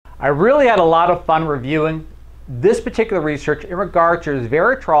I really had a lot of fun reviewing this particular research in regard to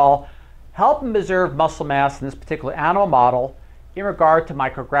resveratrol helping preserve muscle mass in this particular animal model in regard to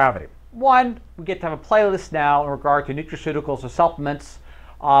microgravity. One, we get to have a playlist now in regard to nutraceuticals or supplements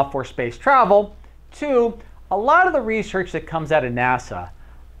for space travel. Two, a lot of the research that comes out of NASA,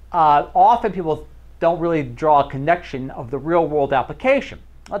 often people don't really draw a connection of the real world application.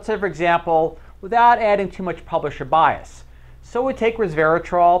 Let's say, for example, without adding too much publisher bias. So we take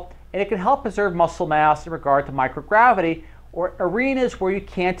resveratrol, and it can help preserve muscle mass in regard to microgravity or arenas where you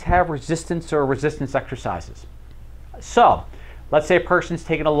can't have resistance or resistance exercises. So let's say a person's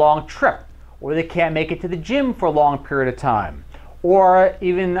taking a long trip, or they can't make it to the gym for a long period of time, or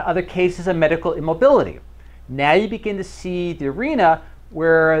even other cases of medical immobility. Now you begin to see the arena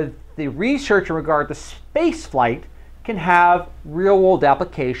where the research in regard to space flight can have real world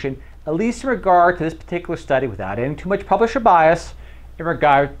application, at least in regard to this particular study, without adding too much publisher bias, in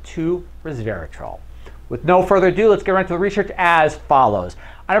regard to resveratrol. With no further ado, let's get right into the research as follows.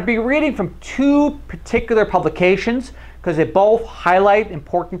 I'm going to be reading from two particular publications because they both highlight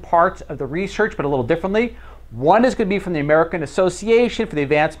important parts of the research, but a little differently. One is going to be from the American Association for the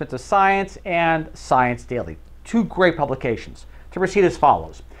Advancement of Science and Science Daily. Two great publications. To proceed as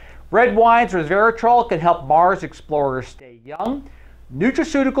follows. Red wine's resveratrol can help Mars explorers stay young.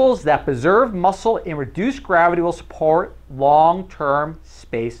 Nutraceuticals that preserve muscle and reduce gravity will support long-term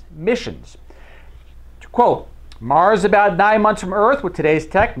space missions. To quote, Mars is about 9 months from Earth with today's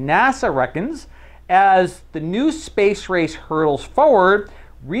tech. NASA reckons as the new space race hurdles forward,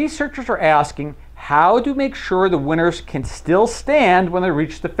 researchers are asking how to make sure the winners can still stand when they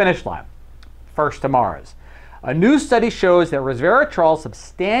reach the finish line. First to Mars. A new study shows that resveratrol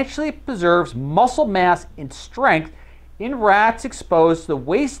substantially preserves muscle mass and strength in rats exposed to the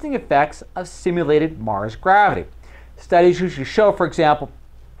wasting effects of simulated Mars gravity. Studies usually show, for example,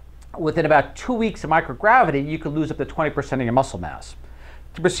 within about 2 weeks of microgravity, you could lose up to 20% of your muscle mass.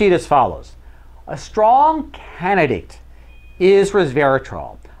 To proceed as follows. A strong candidate is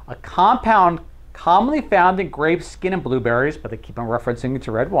resveratrol, a compound commonly found in grapes, skin, and blueberries, but they keep on referencing it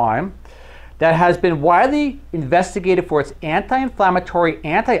to red wine, that has been widely investigated for its anti-inflammatory,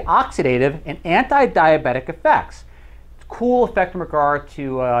 antioxidative, and anti-diabetic effects. Cool effect in regard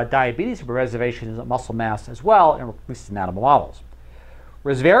to diabetes and preservation of muscle mass as well, at least in animal models.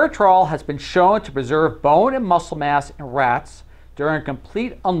 Resveratrol has been shown to preserve bone and muscle mass in rats during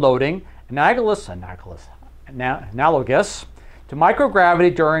complete unloading, analogous to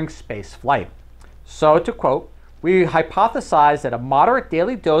microgravity during space flight. So, to quote, we hypothesized that a moderate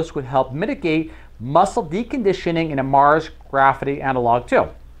daily dose would help mitigate muscle deconditioning in a Mars gravity analog too.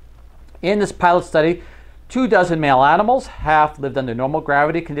 In this pilot study, 24 male animals, half lived under normal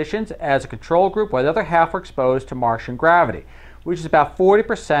gravity conditions as a control group, while the other half were exposed to Martian gravity, which is about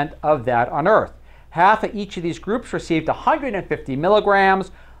 40% of that on Earth. Half of each of these groups received 150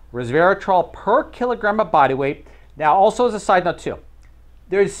 milligrams resveratrol per kilogram of body weight. Now, also as a side note too,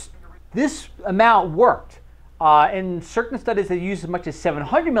 this amount worked. In certain studies, they use as much as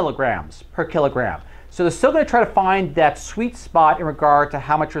 700 milligrams per kilogram. So they're still going to try to find that sweet spot in regard to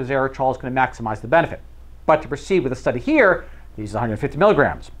how much resveratrol is going to maximize the benefit. But to proceed with the study here, they use 150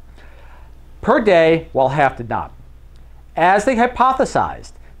 milligrams per day, while half did not. As they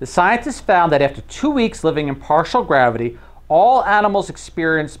hypothesized, the scientists found that after 2 weeks living in partial gravity, all animals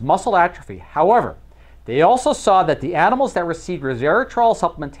experienced muscle atrophy. However, they also saw that the animals that received resveratrol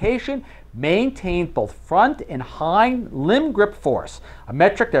supplementation maintained both front and hind limb grip force, a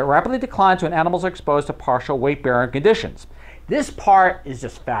metric that rapidly declines when animals are exposed to partial weight-bearing conditions. This part is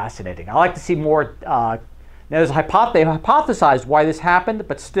just fascinating. I like to see more. Now, they hypothesized why this happened,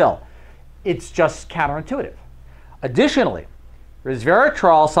 but still, it's just counterintuitive. Additionally,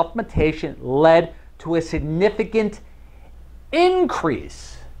 resveratrol supplementation led to a significant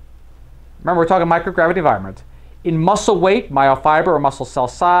increase. Remember, we're talking microgravity environment, in muscle weight, myofiber or muscle cell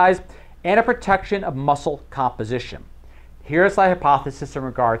size, and a protection of muscle composition. Here's the hypothesis in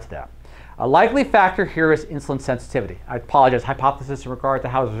regard to that. A likely factor here is insulin sensitivity. I apologize, hypothesis in regard to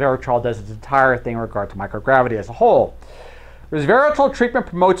how resveratrol does its entire thing in regard to microgravity as a whole. Resveratrol treatment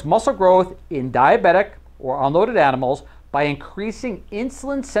promotes muscle growth in diabetic or unloaded animals by increasing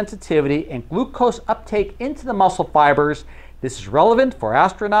insulin sensitivity and glucose uptake into the muscle fibers. This is relevant for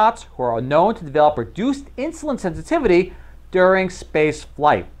astronauts who are known to develop reduced insulin sensitivity during space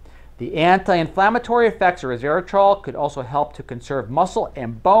flight. The anti-inflammatory effects of resveratrol could also help to conserve muscle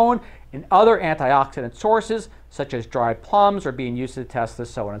and bone, and other antioxidant sources such as dried plums are being used to test this,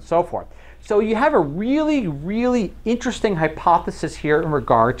 so on and so forth. So you have a really, really interesting hypothesis here in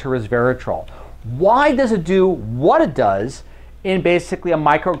regard to resveratrol. Why does it do what it does, in basically a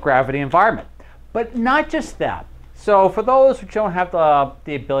microgravity environment. But not just that. So for those who don't have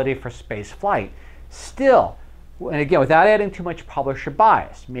the ability for space flight, still, and again, without adding too much publisher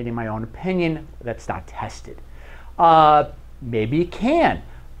bias, meaning my own opinion that's not tested, maybe it can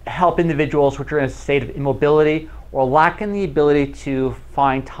help individuals which are in a state of immobility or lacking the ability to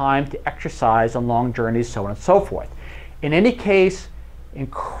find time to exercise on long journeys, so on and so forth. In any case,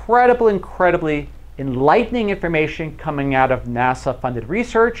 incredibly enlightening information coming out of NASA-funded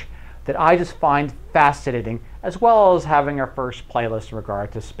research that I just find fascinating, as well as having our first playlist in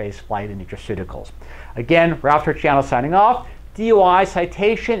regard to space flight and nutraceuticals. Again, Ralph Turchiano signing off. DOI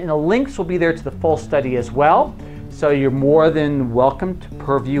citation and the links will be there to the full study as well. So you're more than welcome to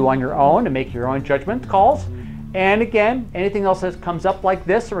purview on your own and make your own judgment calls. And again, anything else that comes up like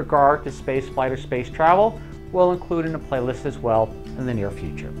this in regard to space flight or space travel, we'll include in a playlist as well in the near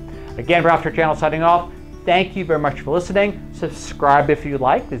future. Again, Ralph Turchiano signing off. Thank you very much for listening. Subscribe if you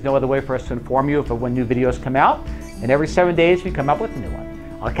like. There's no other way for us to inform you of when new videos come out. And every 7 days we come up with a new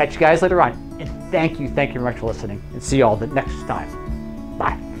one. I'll catch you guys later on. And thank you very much for listening. And see you all the next time.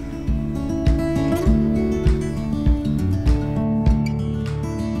 Bye.